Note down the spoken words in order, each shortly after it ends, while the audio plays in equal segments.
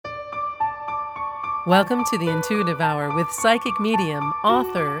Welcome to the Intuitive Hour with psychic medium,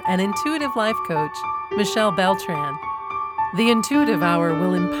 author, and intuitive life coach, Michelle Beltran. The Intuitive Hour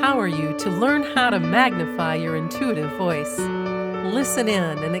will empower you to learn how to magnify your intuitive voice. Listen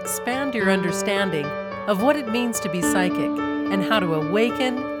in and expand your understanding of what it means to be psychic and how to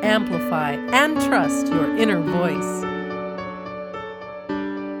awaken, amplify, and trust your inner voice.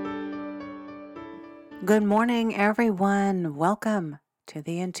 Good morning, everyone. Welcome to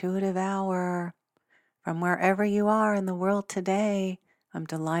the Intuitive Hour. From wherever you are in the world today, I'm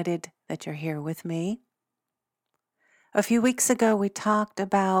delighted that you're here with me. A few weeks ago, we talked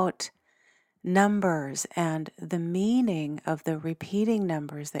about numbers and the meaning of the repeating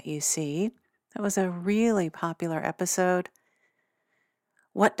numbers that you see. That was a really popular episode.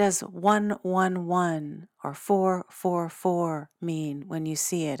 What does 111 or 444 mean when you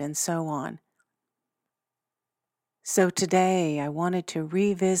see it, and so on? So today I wanted to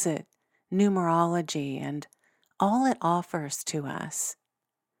revisit numerology and all it offers to us.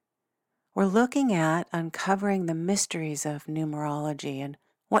 We're looking at uncovering the mysteries of numerology and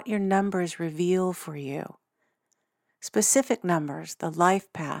what your numbers reveal for you. Specific numbers, the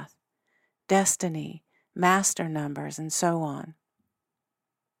life path, destiny, master numbers, and so on.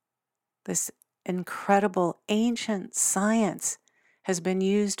 This incredible ancient science has been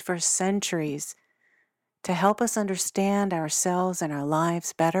used for centuries to help us understand ourselves and our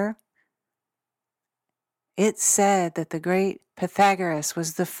lives better. It's said that the great Pythagoras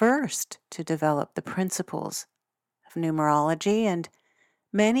was the first to develop the principles of numerology, and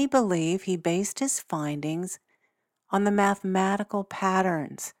many believe he based his findings on the mathematical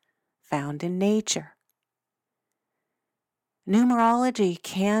patterns found in nature. Numerology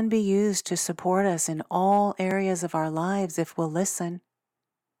can be used to support us in all areas of our lives if we'll listen,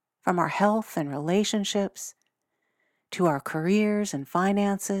 from our health and relationships to our careers and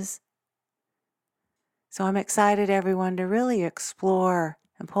finances. So I'm excited, everyone, to really explore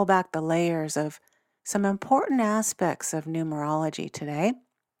and pull back the layers of some important aspects of numerology today.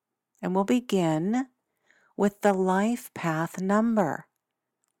 And we'll begin with the life path number.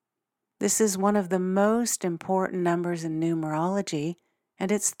 This is one of the most important numbers in numerology, and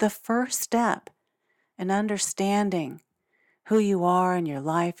it's the first step in understanding who you are in your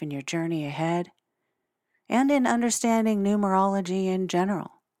life and your journey ahead, and in understanding numerology in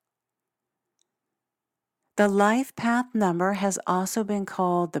general. The life path number has also been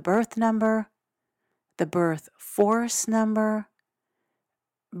called the birth number, the birth force number,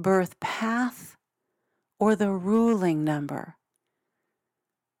 birth path, or the ruling number.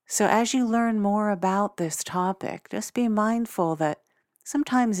 So as you learn more about this topic, just be mindful that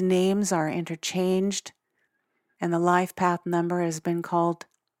sometimes names are interchanged, and the life path number has been called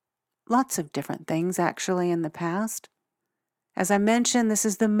lots of different things actually in the past. As I mentioned, this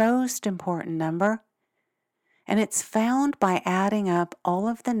is the most important number, and it's found by adding up all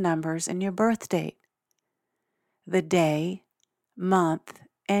of the numbers in your birth date, the day, month,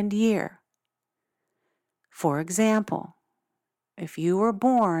 and year. For example, if you were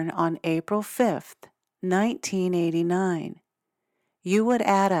born on April 5th, 1989, you would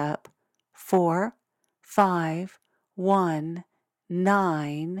add up 4, 5, 1,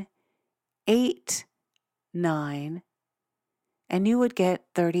 9, 8, 9, and you would get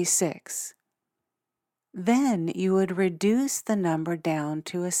 36. Then you would reduce the number down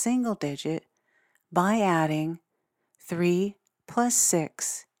to a single digit by adding 3 plus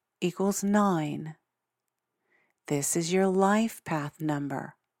 6 equals 9. This is your life path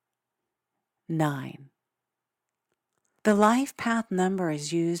number, 9. The life path number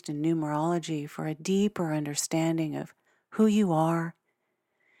is used in numerology for a deeper understanding of who you are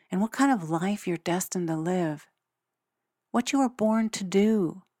and what kind of life you're destined to live, what you were born to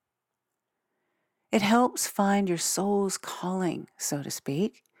do. It helps find your soul's calling, so to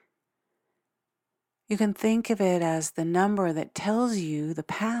speak. You can think of it as the number that tells you the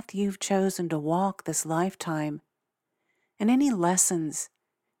path you've chosen to walk this lifetime and any lessons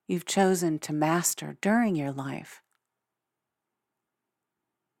you've chosen to master during your life.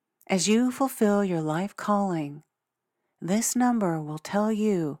 As you fulfill your life calling, this number will tell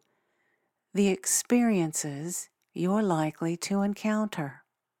you the experiences you're likely to encounter.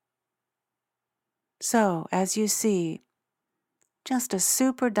 So, as you see, just a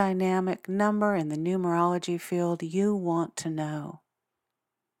super dynamic number in the numerology field you want to know.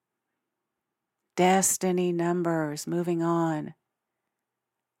 Destiny numbers, moving on.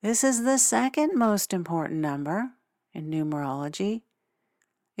 This is the second most important number in numerology.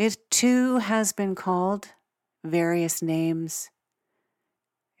 It too has been called various names.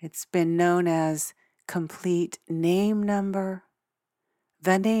 It's been known as complete name number,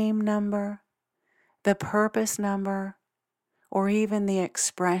 the name number, the purpose number, or even the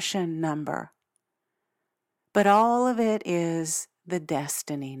expression number. But all of it is the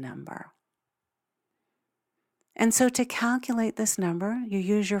destiny number. And so to calculate this number, you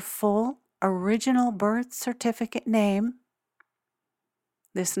use your full original birth certificate name.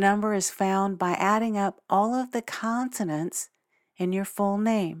 This number is found by adding up all of the consonants in your full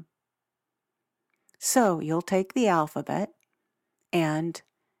name. So you'll take the alphabet, and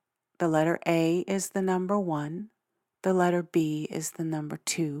the letter A is the number 1, the letter B is the number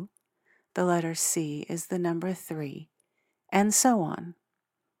 2, the letter C is the number 3, and so on.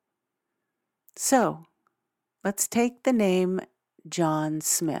 So let's take the name John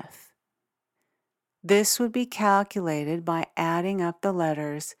Smith. This would be calculated by adding up the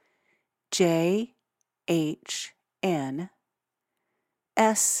letters J, H, N,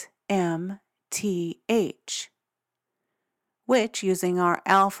 S, M, T, H, which, using our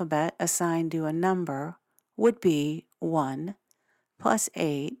alphabet assigned to a number, would be 1 plus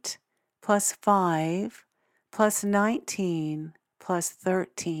 8 plus 5 plus 19 plus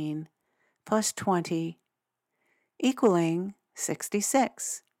 13 plus 20, equaling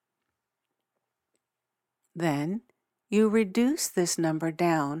 66. Then you reduce this number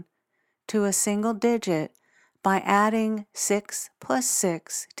down to a single digit by adding 6 plus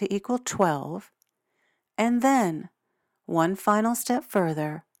 6 to equal 12, and then one final step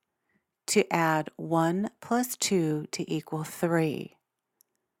further to add 1 plus 2 to equal 3.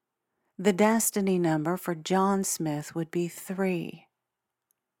 The destiny number for John Smith would be 3.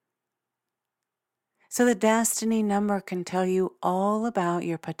 So the destiny number can tell you all about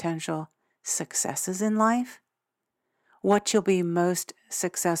your potential successes in life, what you'll be most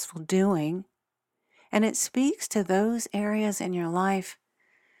successful doing, and it speaks to those areas in your life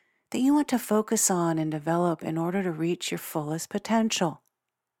that you want to focus on and develop in order to reach your fullest potential.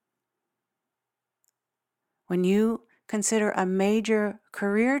 When you consider a major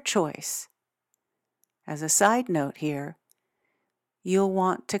career choice, as a side note here, you'll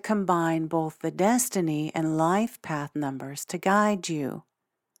want to combine both the destiny and life path numbers to guide you.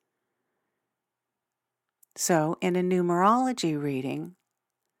 So, in a numerology reading,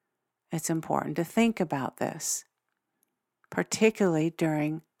 it's important to think about this, particularly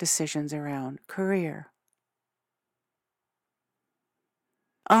during decisions around career.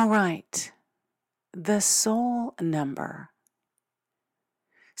 All right, the soul number.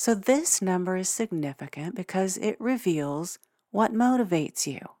 So this number is significant because it reveals what motivates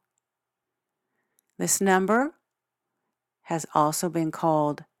you. This number has also been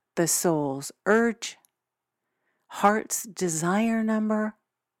called the soul's urge, heart's desire number,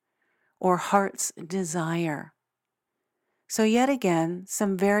 or heart's desire. So yet again,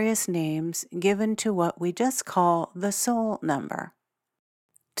 some various names given to what we just call the soul number.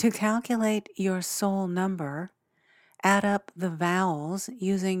 To calculate your soul number, add up the vowels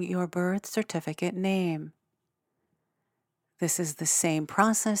using your birth certificate name. This is the same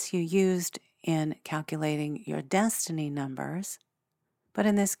process you used in calculating your destiny numbers, but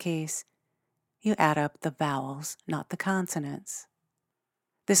in this case, you add up the vowels, not the consonants.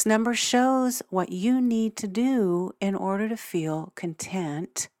 This number shows what you need to do in order to feel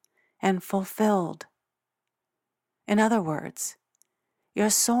content and fulfilled. In other words, your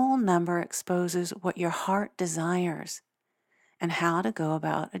soul number exposes what your heart desires and how to go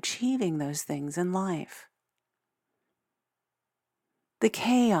about achieving those things in life. The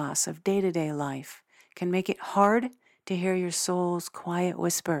chaos of day-to-day life can make it hard to hear your soul's quiet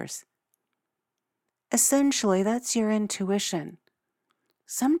whispers. Essentially, that's your intuition.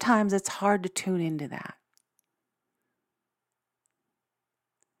 Sometimes it's hard to tune into that.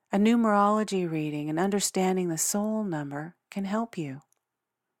 A numerology reading and understanding the soul number can help you.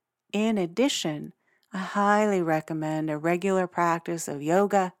 In addition, I highly recommend a regular practice of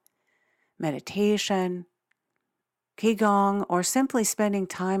yoga, meditation, qigong, or simply spending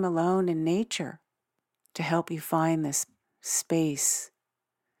time alone in nature to help you find this space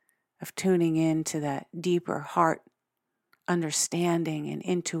of tuning into that deeper heart understanding and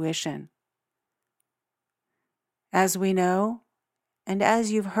intuition. As we know, and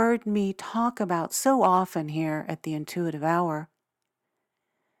as you've heard me talk about so often here at the Intuitive Hour,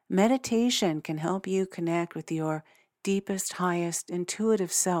 meditation can help you connect with your deepest, highest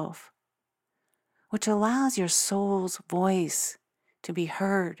intuitive self, which allows your soul's voice to be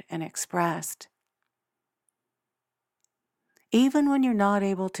heard and expressed. Even when you're not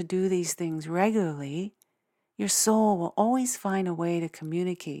able to do these things regularly, your soul will always find a way to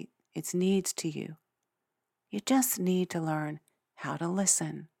communicate its needs to you. You just need to learn how to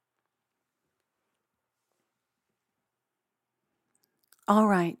listen. All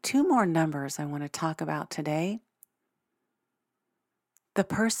right, 2 more numbers I want to talk about today. The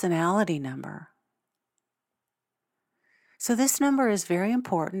personality number. So this number is very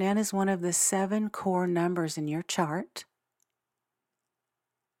important and is one of the 7 core numbers in your chart.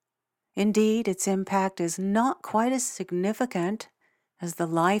 Indeed, its impact is not quite as significant as the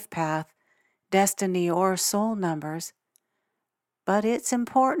life path, destiny, or soul numbers, but it's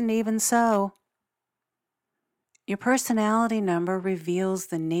important even so. Your personality number reveals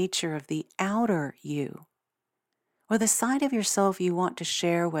the nature of the outer you, or the side of yourself you want to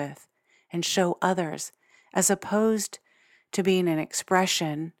share with and show others, as opposed to being an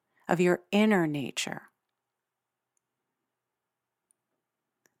expression of your inner nature.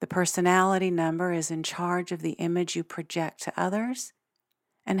 The personality number is in charge of the image you project to others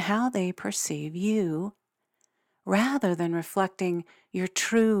and how they perceive you, rather than reflecting your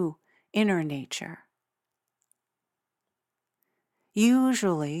true inner nature.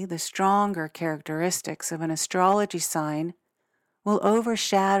 Usually, the stronger characteristics of an astrology sign will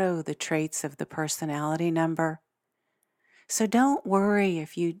overshadow the traits of the personality number. So don't worry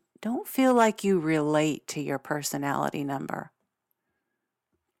if you don't feel like you relate to your personality number.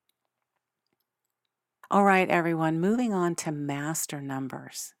 All right, everyone, moving on to master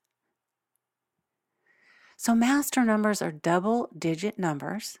numbers. So master numbers are double-digit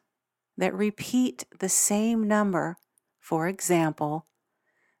numbers that repeat the same number, for example,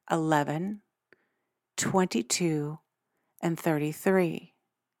 11, 22, and 33.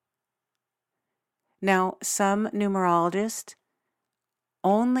 Now, some numerologists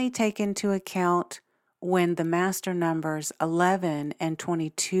only take into account when the master numbers 11 and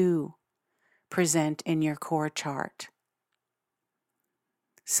 22 present in your core chart.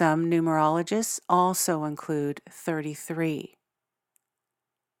 Some numerologists also include 33.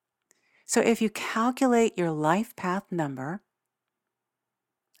 So if you calculate your life path number,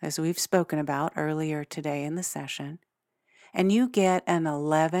 as we've spoken about earlier today in the session, and you get an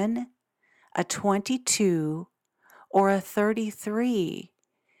 11, a 22, or a 33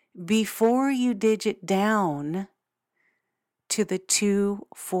 before you digit down to the 2,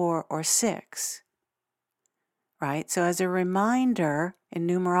 4, or 6, right? So as a reminder, in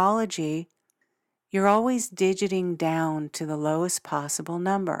numerology, you're always digiting down to the lowest possible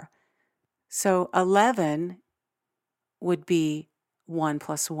number. So 11 would be 1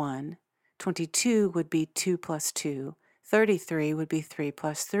 plus 1, 22 would be 2 plus 2, 33 would be 3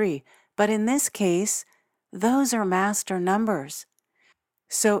 plus 3. But in this case, those are master numbers.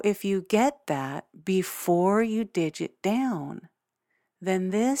 So if you get that before you digit down, then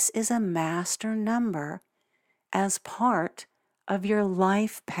this is a master number as part of your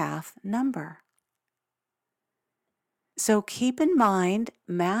life path number. So keep in mind,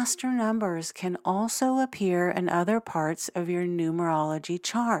 master numbers can also appear in other parts of your numerology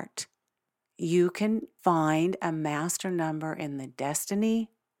chart. You can find a master number in the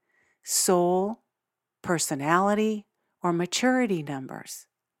destiny, soul, personality, or maturity numbers.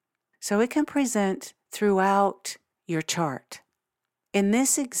 So it can present throughout your chart. In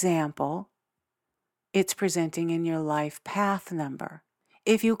this example, it's presenting in your life path number.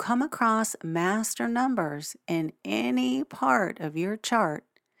 If you come across master numbers in any part of your chart,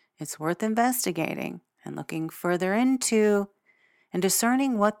 it's worth investigating and looking further into and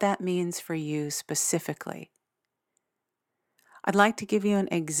discerning what that means for you specifically. I'd like to give you an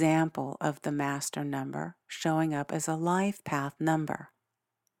example of the master number showing up as a life path number.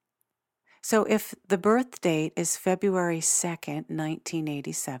 So if the birth date is February 2nd,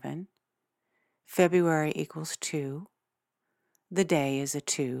 1987, February equals 2, the day is a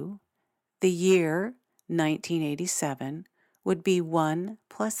 2, the year 1987 would be 1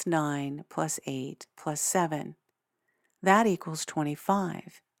 plus 9 plus 8 plus 7. That equals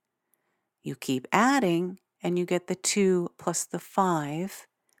 25. You keep adding and you get the 2 plus the 5,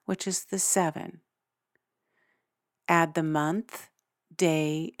 which is the 7. Add the month,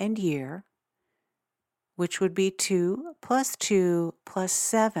 day, and year, which would be 2 plus 2 plus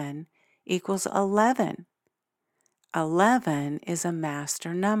 7 equals 11. 11 is a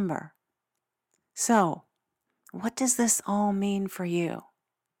master number. So, what does this all mean for you?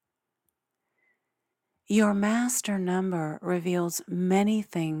 Your master number reveals many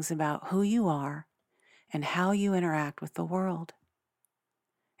things about who you are and how you interact with the world.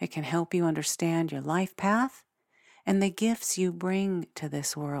 It can help you understand your life path and the gifts you bring to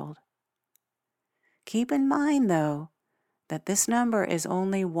this world. Keep in mind, though, that this number is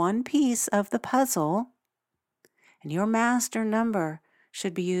only one piece of the puzzle, and your master number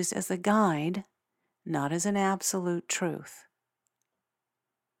should be used as a guide, not as an absolute truth.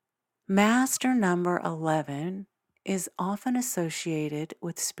 Master number 11 is often associated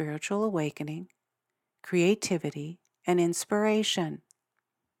with spiritual awakening, creativity, and inspiration.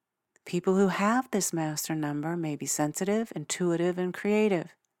 People who have this master number may be sensitive, intuitive, and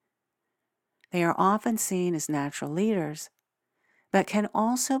creative. They are often seen as natural leaders, but can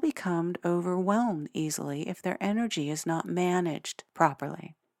also become overwhelmed easily if their energy is not managed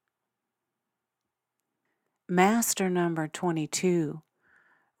properly. Master number 22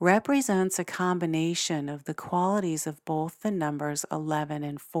 represents a combination of the qualities of both the numbers 11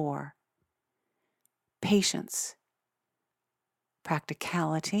 and 4. Patience,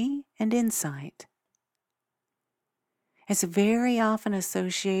 practicality, and insight. It's very often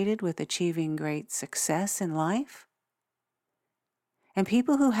associated with achieving great success in life. And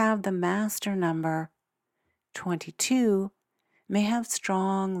people who have the master number 22 may have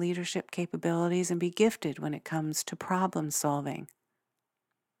strong leadership capabilities and be gifted when it comes to problem solving.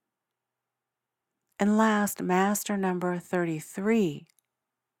 And last, master number 33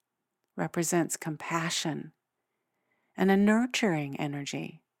 represents compassion and a nurturing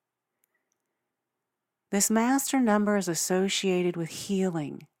energy. This master number is associated with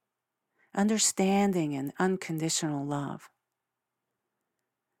healing, understanding, and unconditional love.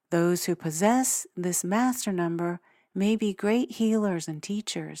 Those who possess this master number may be great healers and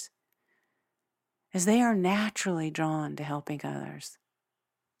teachers, as they are naturally drawn to helping others.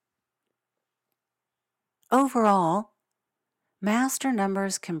 Overall, master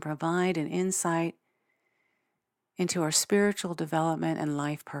numbers can provide an insight into our spiritual development and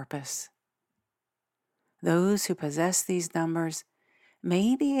life purpose. Those who possess these numbers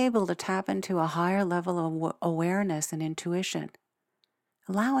may be able to tap into a higher level of awareness and intuition,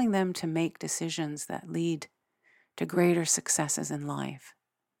 allowing them to make decisions that lead to greater successes in life.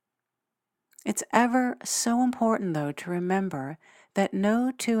 It's ever so important, though, to remember that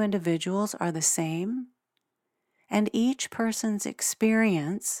no two individuals are the same, and each person's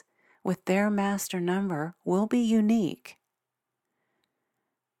experience with their master number will be unique.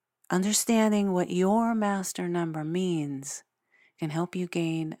 Understanding what your master number means can help you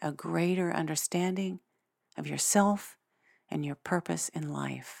gain a greater understanding of yourself and your purpose in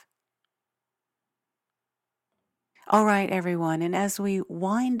life. All right, everyone, and as we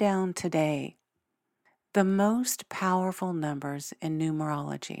wind down today, the most powerful numbers in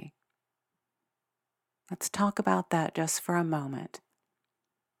numerology. Let's talk about that just for a moment.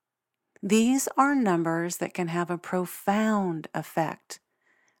 These are numbers that can have a profound effect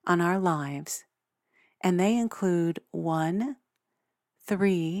on our lives, and they include 1,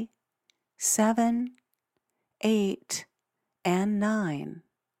 3, 7, 8, and 9.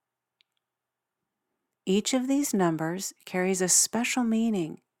 Each of these numbers carries a special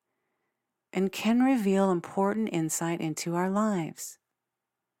meaning and can reveal important insight into our lives.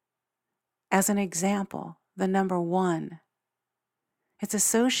 As an example, the number 1, it's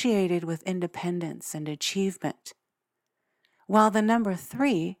associated with independence and achievement, while the number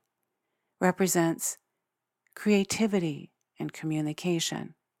 3 represents creativity and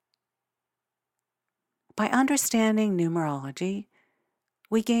communication. By understanding numerology,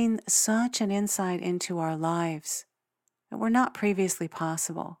 we gain such an insight into our lives that were not previously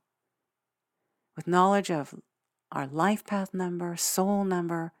possible. With knowledge of our life path number, soul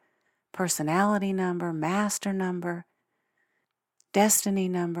number, personality number, master number, destiny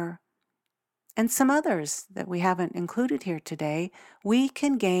number, and some others that we haven't included here today, we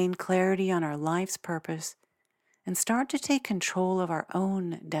can gain clarity on our life's purpose and start to take control of our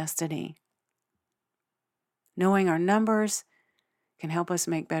own destiny. Knowing our numbers can help us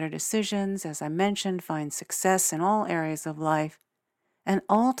make better decisions, as I mentioned, find success in all areas of life, and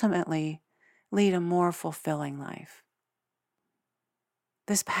ultimately lead a more fulfilling life.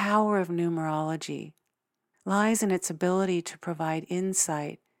 This power of numerology lies in its ability to provide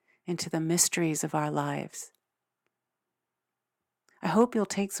insight into the mysteries of our lives. I hope you'll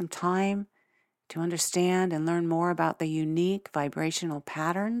take some time to understand and learn more about the unique vibrational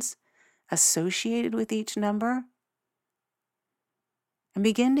patterns associated with each number, and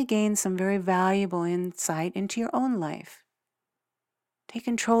begin to gain some very valuable insight into your own life. Take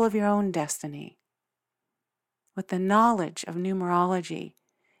control of your own destiny. With the knowledge of numerology,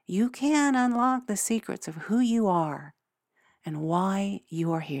 you can unlock the secrets of who you are and why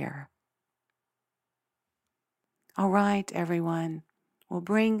you are here. All right, everyone, we'll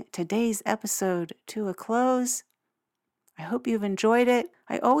bring today's episode to a close. I hope you've enjoyed it.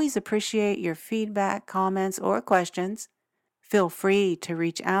 I always appreciate your feedback, comments, or questions. Feel free to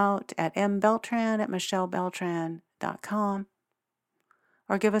reach out at mbeltran@michellebeltran.com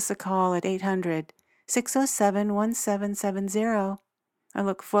or give us a call at 800-607-1770. I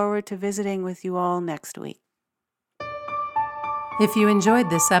look forward to visiting with you all next week. If you enjoyed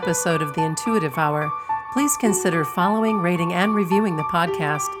this episode of The Intuitive Hour, please consider following, rating, and reviewing the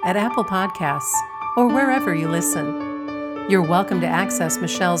podcast at Apple Podcasts or wherever you listen. You're welcome to access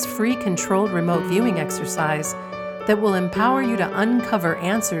Michelle's free controlled remote viewing exercise that will empower you to uncover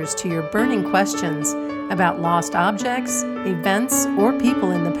answers to your burning questions about lost objects, events, or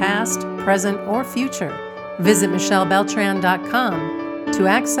people in the past, present, or future. Visit michellebeltran.com to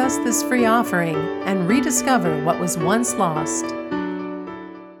access this free offering and rediscover what was once lost.